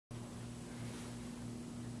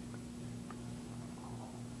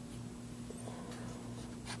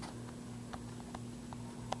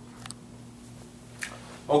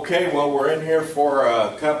Okay, well, we're in here for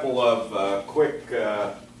a couple of quick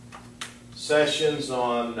sessions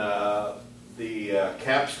on the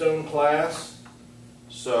Capstone class.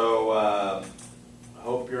 So I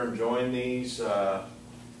hope you're enjoying these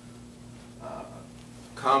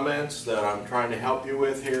comments that I'm trying to help you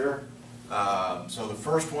with here. So the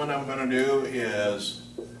first one I'm going to do is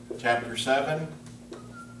Chapter 7.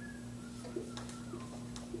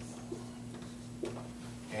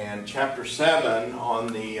 And Chapter 7 on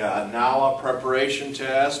the NALA preparation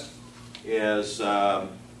test is about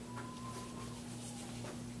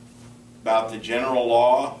the general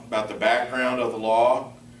law, about the background of the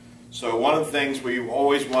law. So one of the things we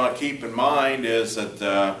always want to keep in mind is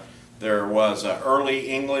that there was an early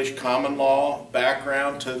English common law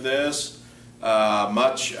background to this.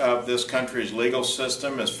 Much of this country's legal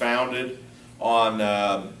system is founded on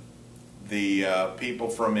the people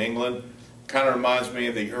from England. Kind of reminds me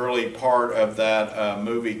of the early part of that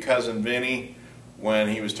movie Cousin Vinny, when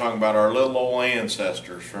he was talking about our little old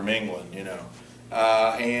ancestors from England, you know.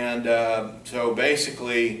 So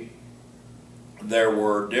basically there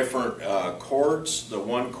were different courts. The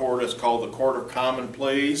one court is called the Court of Common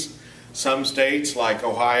Pleas. Some states like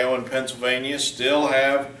Ohio and Pennsylvania still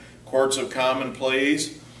have courts of common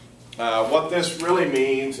pleas. What this really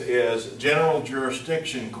means is general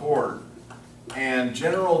jurisdiction court. And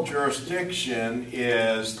general jurisdiction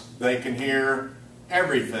is they can hear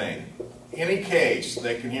everything, any case.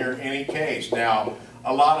 They can hear any case. Now,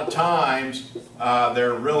 a lot of times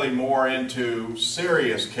they're really more into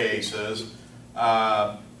serious cases,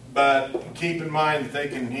 but keep in mind that they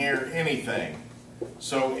can hear anything.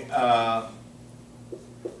 So,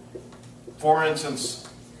 for instance,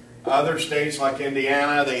 other states like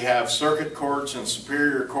Indiana, they have circuit courts and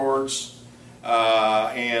superior courts.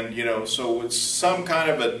 And you know, so it's some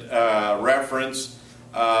kind of a reference.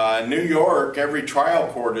 In New York, every trial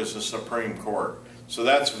court is a Supreme Court, so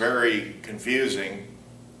that's very confusing.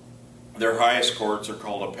 Their highest courts are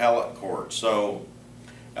called appellate courts, so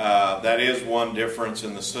that is one difference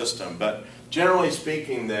in the system. But generally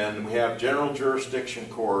speaking, then, we have general jurisdiction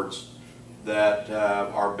courts that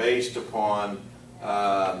are based upon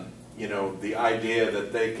you know, the idea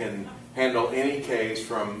that they can handle any case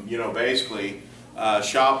from, you know, basically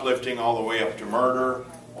shoplifting all the way up to murder,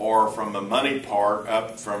 or from the money part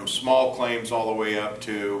up from small claims all the way up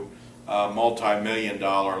to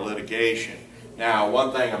multi-million-dollar litigation. Now,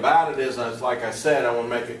 one thing about it is, like I said, I want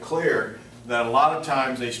to make it clear that a lot of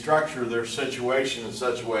times they structure their situation in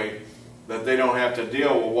such a way that they don't have to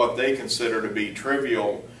deal with what they consider to be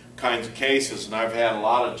trivial kinds of cases. And I've had a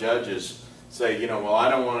lot of judges say, you know, well, I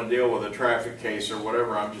don't want to deal with a traffic case or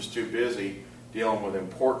whatever, I'm just too busy dealing with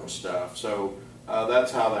important stuff. So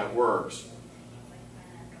that's how that works.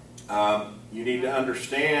 You need to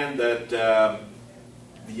understand that the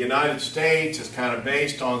United States is kind of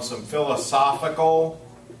based on some philosophical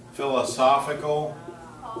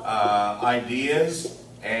ideas,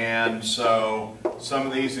 and so some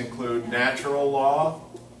of these include natural law.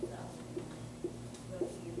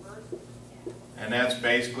 And that's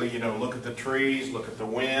basically, you know, look at the trees, look at the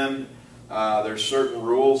wind. There's certain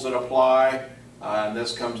rules that apply, and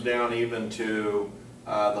this comes down even to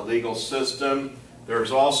the legal system.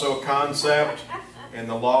 There's also a concept in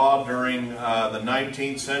the law during the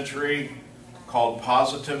 19th century called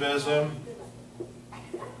positivism.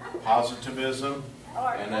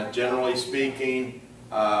 And generally speaking,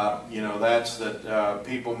 you know, that's that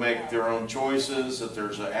people make their own choices, that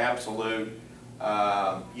there's an absolute,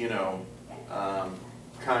 you know,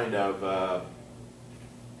 kind of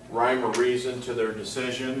rhyme or reason to their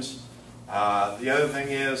decisions. The other thing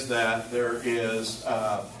is that there is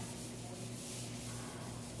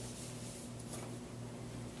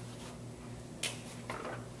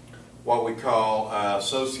what we call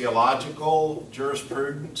sociological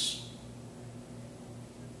jurisprudence.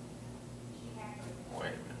 Wait a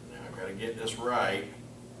minute, now I've got to get this right.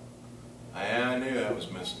 I knew I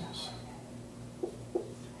was missing this.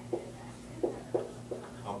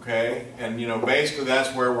 Okay, and you know, basically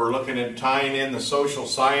that's where we're looking at tying in the social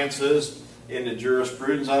sciences into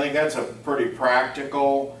jurisprudence. I think that's a pretty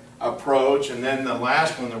practical approach. And then the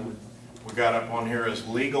last one that we got up on here is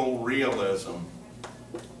legal realism.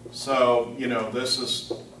 So, you know, this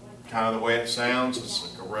is kind of the way it sounds. It's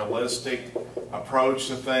like a realistic approach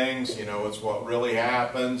to things. You know, it's what really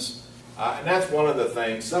happens. And that's one of the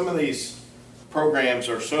things. Some of these programs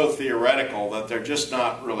are so theoretical that they're just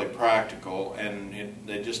not really practical, and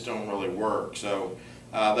they just don't really work. So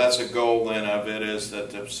that's a goal then of it, is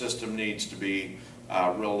that the system needs to be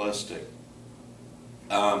realistic.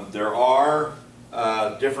 There are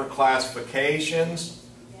different classifications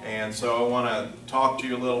And so I want to talk to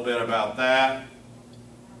you a little bit about that.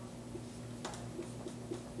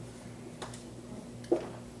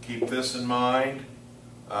 Keep this in mind.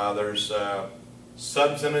 There's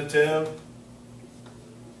substantive,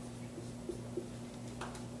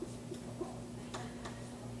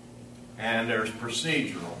 and there's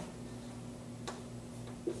procedural.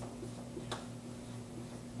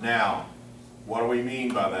 Now, what do we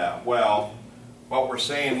mean by that? Well, what we're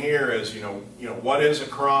saying here is, what is a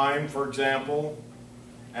crime, for example,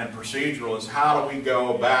 and procedural is how do we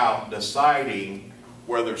go about deciding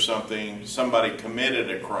whether somebody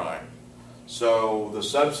committed a crime. So the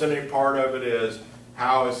substantive part of it is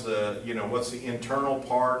how is what's the internal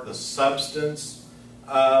part, the substance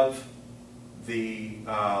of the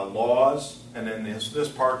laws, and then this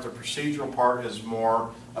part, the procedural part, is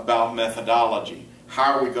more about methodology.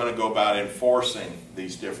 How are we going to go about enforcing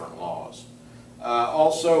these different laws?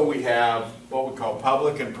 Also, we have what we call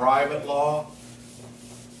public and private law.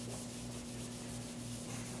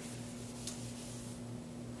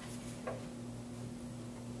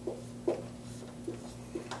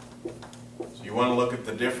 So you want to look at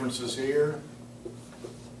the differences here.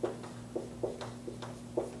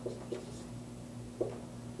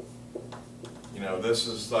 This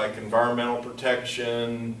is like environmental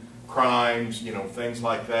protection, crimes, things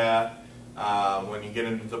like that. When you get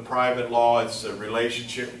into the private law, it's a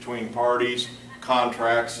relationship between parties,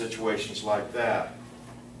 contracts, situations like that.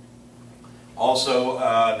 Also,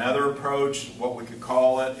 another approach, what we could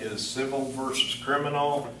call it, is civil versus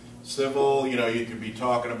criminal. Civil, you could be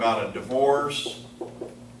talking about a divorce.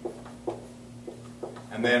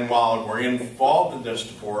 And then while we're involved in this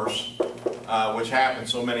divorce, which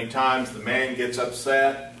happens so many times, the man gets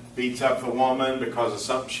upset, beats up the woman because of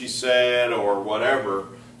something she said or whatever.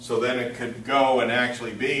 So then it could go and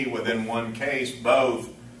actually be within one case, both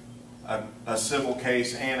a civil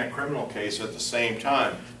case and a criminal case at the same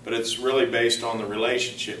time. But it's really based on the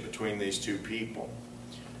relationship between these two people.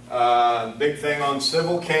 Big thing on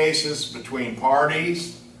civil cases between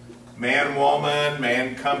parties, man-woman,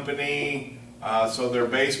 man-company. So they're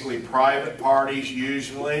basically private parties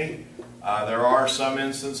usually. There are some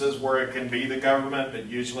instances where it can be the government, but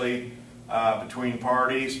usually between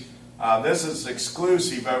parties. This is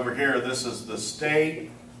exclusive over here. This is the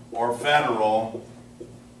state or federal,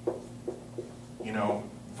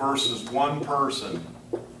 versus one person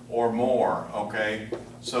or more, okay?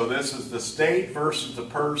 So this is the state versus the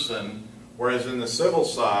person, whereas in the civil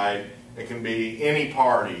side, it can be any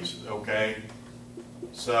parties, okay?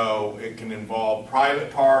 So it can involve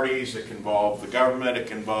private parties, it can involve the government, it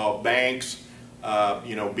can involve banks,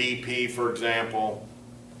 BP, for example,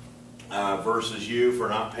 versus you for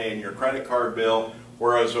not paying your credit card bill.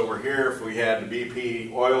 Whereas over here, if we had the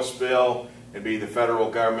BP oil spill, it'd be the federal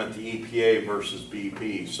government, the EPA versus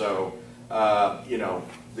BP. So,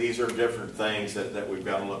 these are different things that we've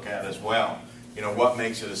got to look at as well. What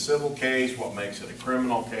makes it a civil case, what makes it a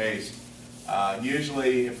criminal case.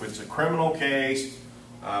 Usually, if it's a criminal case,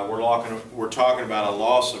 we're talking about a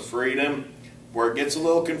loss of freedom. Where it gets a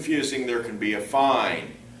little confusing, there can be a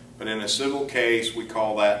fine. But in a civil case, we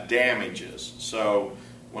call that damages. So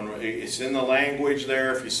when it's in the language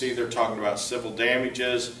there, if you see they're talking about civil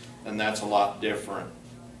damages, then that's a lot different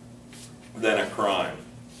than a crime.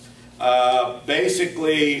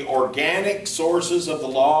 Basically, organic sources of the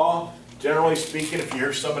law, generally speaking, if you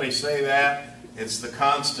hear somebody say that, it's the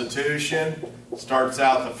Constitution. It starts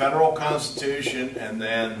out the federal Constitution and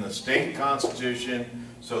then the state Constitution.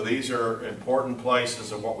 So these are important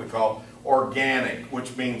places of what we call organic,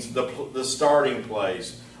 which means the starting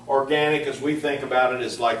place. Organic, as we think about it,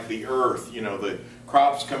 is like the earth. The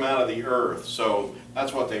crops come out of the earth. So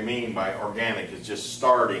that's what they mean by organic. It's just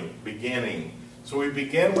starting, beginning. So we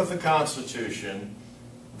begin with the Constitution,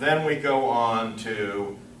 then we go on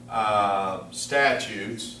to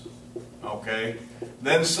statutes, okay?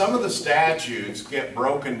 Then some of the statutes get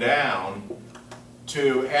broken down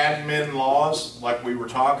to admin laws, like we were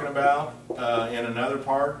talking about in another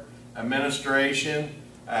part, administration,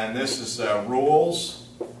 and this is rules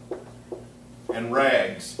and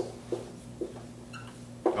regs,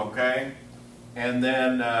 okay? And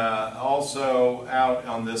then also out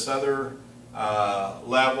on this other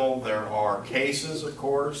level, there are cases, of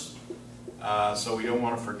course, so we don't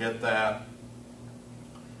want to forget that.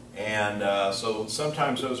 And so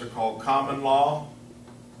sometimes those are called common law.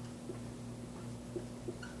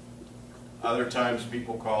 Other times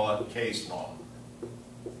people call it case law.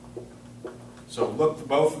 So look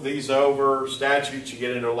both of these over. Statutes, you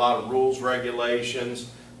get into a lot of rules, regulations.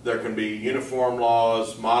 There can be uniform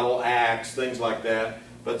laws, model acts, things like that.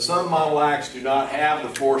 But some model acts do not have the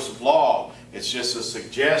force of law. It's just a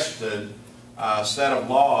suggested set of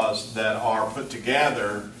laws that are put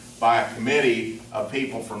together by a committee of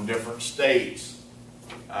people from different states.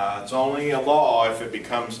 It's only a law if it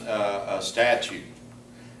becomes a statute.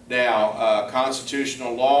 Now,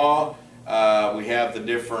 constitutional law, we have the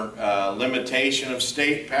different limitation of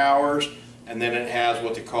state powers, and then it has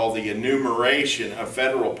what they call the enumeration of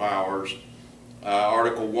federal powers.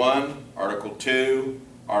 Article 1, Article 2,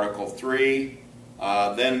 Article 3.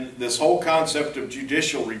 Then this whole concept of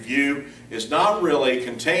judicial review is not really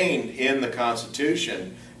contained in the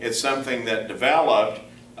Constitution. It's something that developed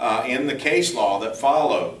in the case law that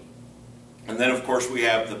followed. And then of course we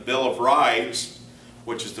have the Bill of Rights,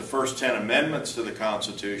 which is the first 10 amendments to the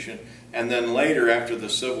Constitution. And then later, after the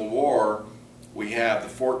Civil War, we have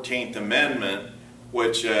the 14th Amendment,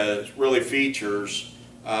 which really features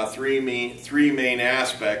three main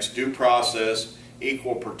aspects: due process,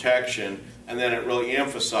 equal protection, and then it really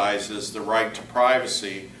emphasizes the right to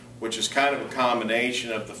privacy, which is kind of a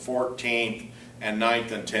combination of the 14th and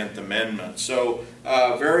 9th and 10th Amendments. So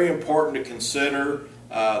very important to consider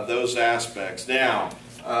those aspects. Now,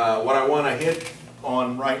 what I want to hit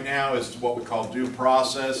on right now is what we call due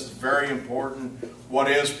process. It's very important.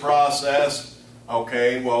 What is process?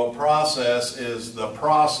 Okay, well, process is the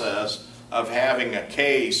process of having a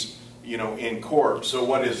case, you know, in court. So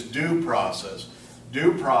what is due process?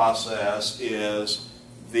 Due process is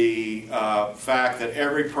the fact that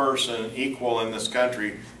every person equal in this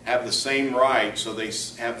country have the same rights, so they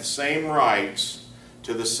have the same rights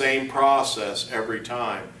to the same process every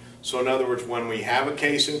time. So in other words, when we have a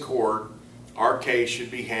case in court, our case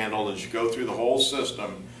should be handled as you go through the whole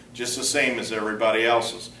system just the same as everybody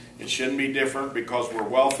else's. It shouldn't be different because we're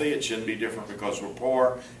wealthy. It shouldn't be different because we're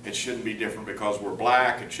poor. It shouldn't be different because we're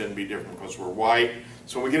black. It shouldn't be different because we're white.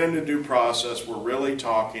 So when we get into due process, we're really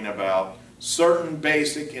talking about certain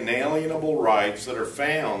basic inalienable rights that are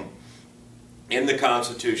found in the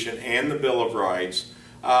Constitution and the Bill of Rights,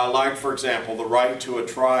 like, for example, the right to a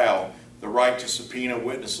trial, the right to subpoena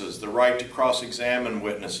witnesses, the right to cross-examine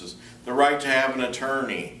witnesses, the right to have an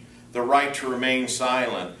attorney, the right to remain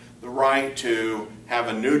silent, the right to have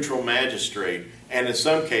a neutral magistrate, and in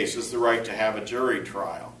some cases the right to have a jury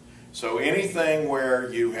trial. So anything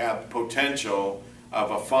where you have potential of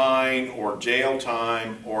a fine or jail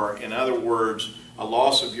time, or in other words, a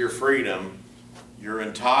loss of your freedom, you're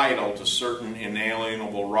entitled to certain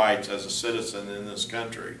inalienable rights as a citizen in this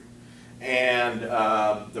country. And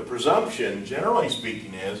the presumption, generally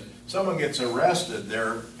speaking, is someone gets arrested,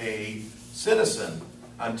 they're a citizen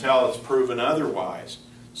until it's proven otherwise.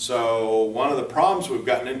 So one of the problems we've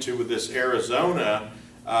gotten into with this Arizona,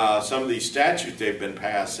 some of these statutes they've been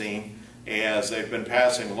passing, is they've been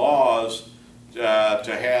passing laws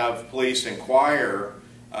to have police inquire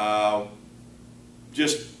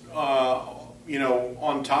you know,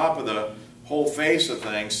 on top of the whole face of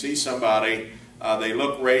things, see somebody, they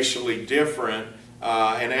look racially different,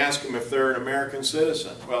 and ask them if they're an American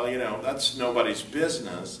citizen. Well, you know, that's nobody's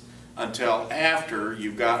business until after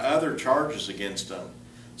you've got other charges against them.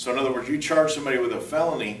 So in other words, you charge somebody with a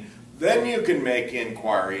felony, then you can make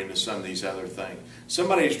inquiry into some of these other things.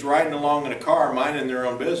 Somebody's riding along in a car minding their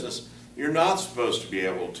own business, you're not supposed to be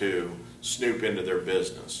able to snoop into their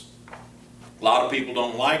business. A lot of people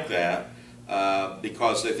don't like that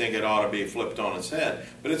because they think it ought to be flipped on its head.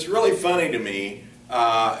 But it's really funny to me,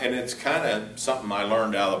 and it's kind of something I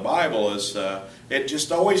learned out of the Bible, is it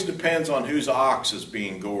just always depends on whose ox is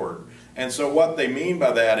being gored. And so what they mean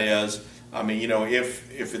by that is, I mean, you know,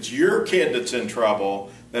 if it's your kid that's in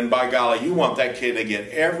trouble, then by golly, you want that kid to get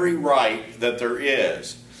every right that there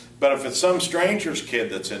is. But if it's some stranger's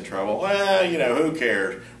kid that's in trouble, well, you know, who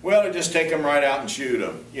cares? Well, just take them right out and shoot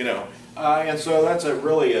them, you know. And so that's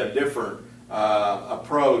really a different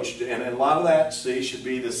approach. And a lot of that, see, should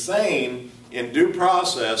be the same in due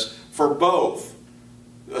process for both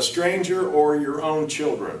a stranger or your own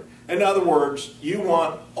children. In other words, you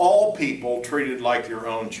want all people treated like your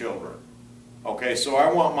own children. Okay, so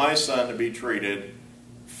I want my son to be treated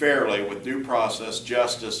fairly with due process,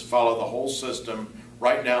 justice, follow the whole system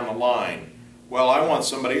right down the line. Well, I want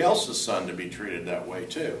somebody else's son to be treated that way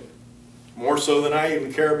too. More so than I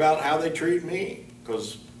even care about how they treat me,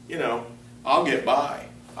 because, you know, I'll get by.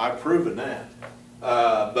 I've proven that.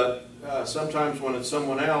 But sometimes when it's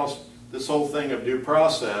someone else, this whole thing of due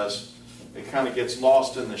process, it kind of gets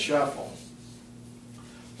lost in the shuffle.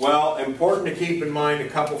 Well, important to keep in mind a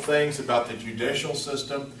couple things about the judicial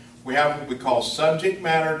system. We have what we call subject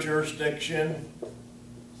matter jurisdiction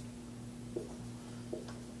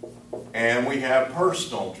and we have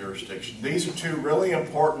personal jurisdiction. These are two really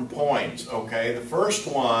important points, okay? The first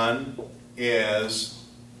one is,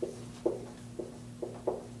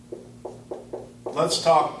 let's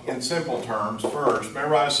talk in simple terms first.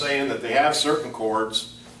 Remember I was saying that they have certain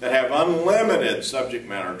courts that have unlimited subject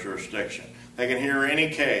matter jurisdiction. They can hear any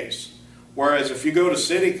case. Whereas if you go to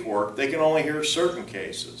city court, they can only hear certain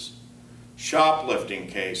cases. Shoplifting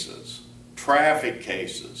cases, traffic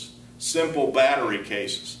cases, simple battery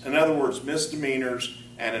cases. In other words, misdemeanors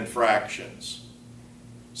and infractions.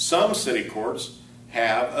 Some city courts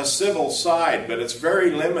have a civil side, but it's very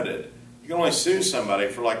limited. You can only sue somebody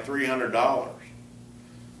for like $300.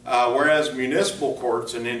 Whereas municipal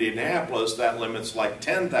courts in Indianapolis, that limit's like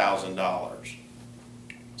 $10,000.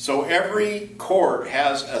 So every court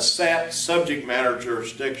has a set subject matter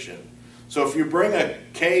jurisdiction. So if you bring a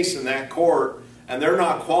case in that court and they're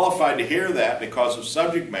not qualified to hear that because of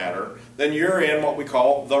subject matter, then you're in what we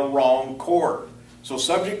call the wrong court. So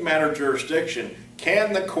subject matter jurisdiction,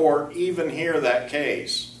 can the court even hear that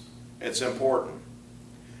case? It's important.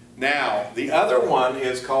 Now, the other one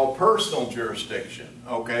is called personal jurisdiction.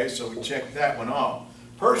 Okay, so we check that one off.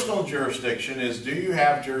 Personal jurisdiction is, do you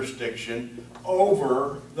have jurisdiction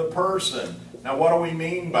over the person? Now, what do we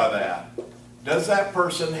mean by that? Does that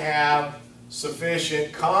person have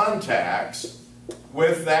sufficient contacts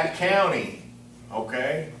with that county?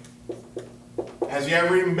 Okay? Has he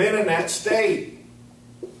ever even been in that state?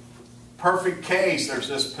 Perfect case. There's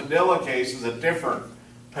this Padilla case. It's a different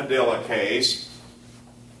Padilla case.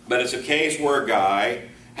 But it's a case where a guy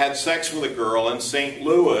had sex with a girl in St.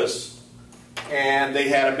 Louis and they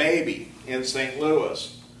had a baby in St.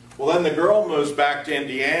 Louis. Well, then the girl moves back to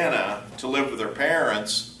Indiana to live with her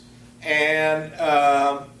parents, and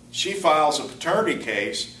she files a paternity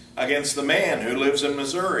case against the man who lives in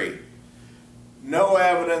Missouri. No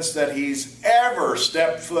evidence that he's ever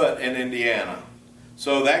stepped foot in Indiana.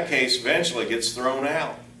 So that case eventually gets thrown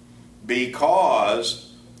out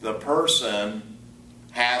because the person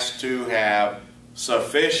has to have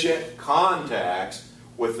sufficient contacts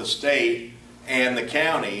with the state and the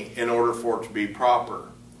county in order for it to be proper.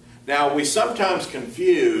 Now, we sometimes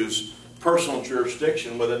confuse personal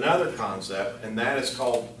jurisdiction with another concept, and that is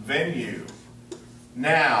called venue.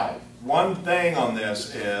 Now, one thing on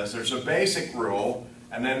this is there's a basic rule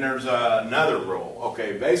and then there's another rule.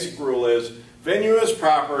 Okay, basic rule is venue is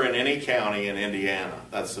proper in any county in Indiana.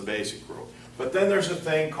 That's the basic rule. But then there's a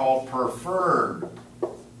thing called preferred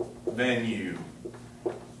venue.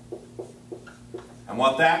 And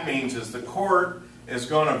what that means is the court is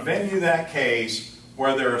going to venue that case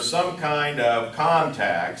where there are some kind of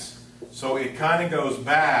contacts. So it kind of goes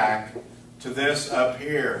back to this up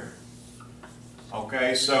here.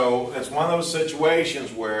 Okay, so it's one of those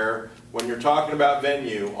situations where when you're talking about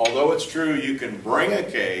venue, although it's true you can bring a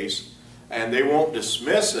case and they won't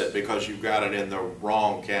dismiss it because you've got it in the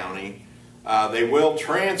wrong county, they will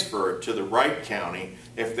transfer it to the right county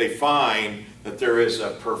if they find that there is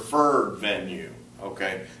a preferred venue.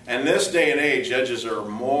 Okay, and this day and age, judges are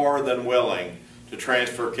more than willing to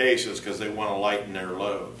transfer cases because they want to lighten their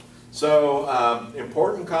load. So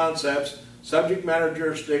important concepts: subject matter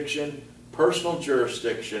jurisdiction, personal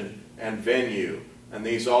jurisdiction, and venue. And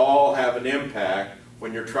these all have an impact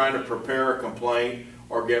when you're trying to prepare a complaint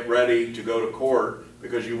or get ready to go to court,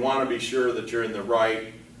 because you want to be sure that you're in the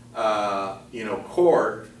right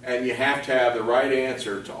court, and you have to have the right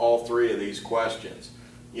answer to all three of these questions.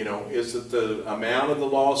 You know, is it the amount of the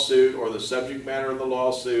lawsuit or the subject matter of the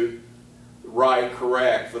lawsuit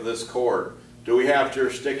correct for this court? Do we have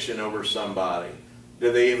jurisdiction over somebody? Do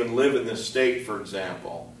they even live in this state, for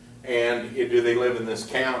example? And do they live in this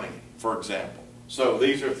county, for example? So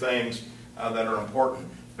these are things that are important.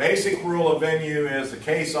 Basic rule of venue is the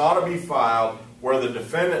case ought to be filed where the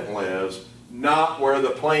defendant lives, not where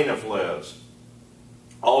the plaintiff lives.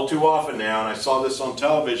 All too often now, and I saw this on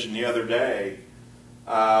television the other day,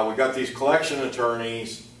 we got these collection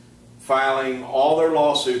attorneys filing all their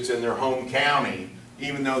lawsuits in their home county,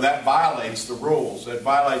 even though that violates the rules. It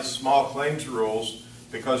violates small claims rules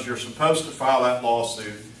because you're supposed to file that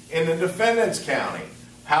lawsuit in the defendant's county.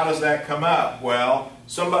 How does that come up? Well,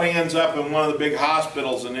 somebody ends up in one of the big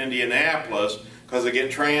hospitals in Indianapolis because they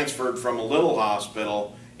get transferred from a little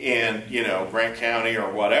hospital in, Grant County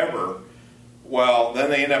or whatever. Well, then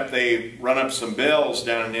they run up some bills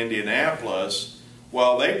down in Indianapolis.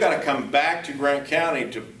 Well, they've got to come back to Grant County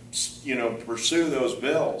to, pursue those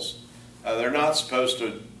bills. They're not supposed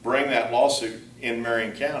to bring that lawsuit in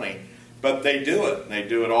Marion County, but they do it. They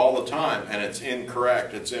do it all the time, and it's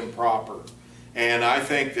incorrect. It's improper. And I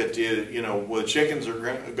think that, the chickens are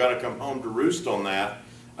going to come home to roost on that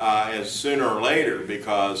sooner or later,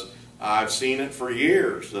 because I've seen it for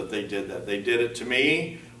years that they did that. They did it to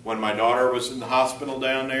me when my daughter was in the hospital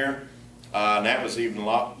down there, and that was even a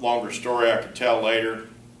lot longer story I could tell later.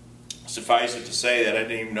 Suffice it to say that I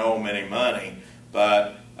didn't even owe them any money,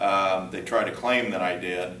 but they tried to claim that I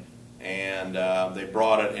did, and they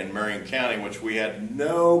brought it in Marion County, which we had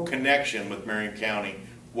no connection with Marion County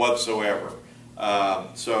whatsoever.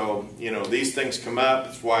 So, you know, these things come up.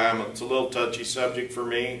 That's why it's a little touchy subject for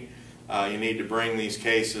me. You need to bring these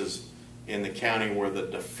cases in the county where the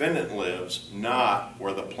defendant lives, not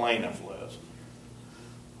where the plaintiff lives.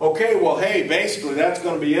 Okay, well, hey, basically that's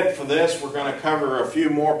going to be it for this. We're going to cover a few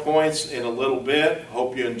more points in a little bit.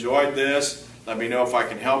 Hope you enjoyed this. Let me know if I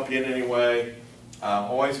can help you in any way.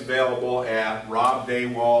 Always available at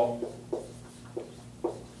Dawalt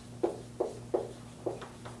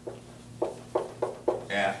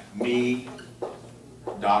at me.com.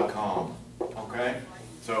 Okay?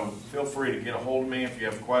 So feel free to get a hold of me if you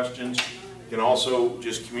have questions. You can also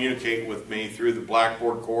just communicate with me through the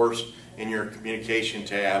Blackboard course in your communication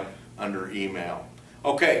tab under email.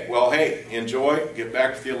 Okay, well, hey, enjoy. Get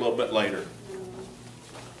back with you a little bit later.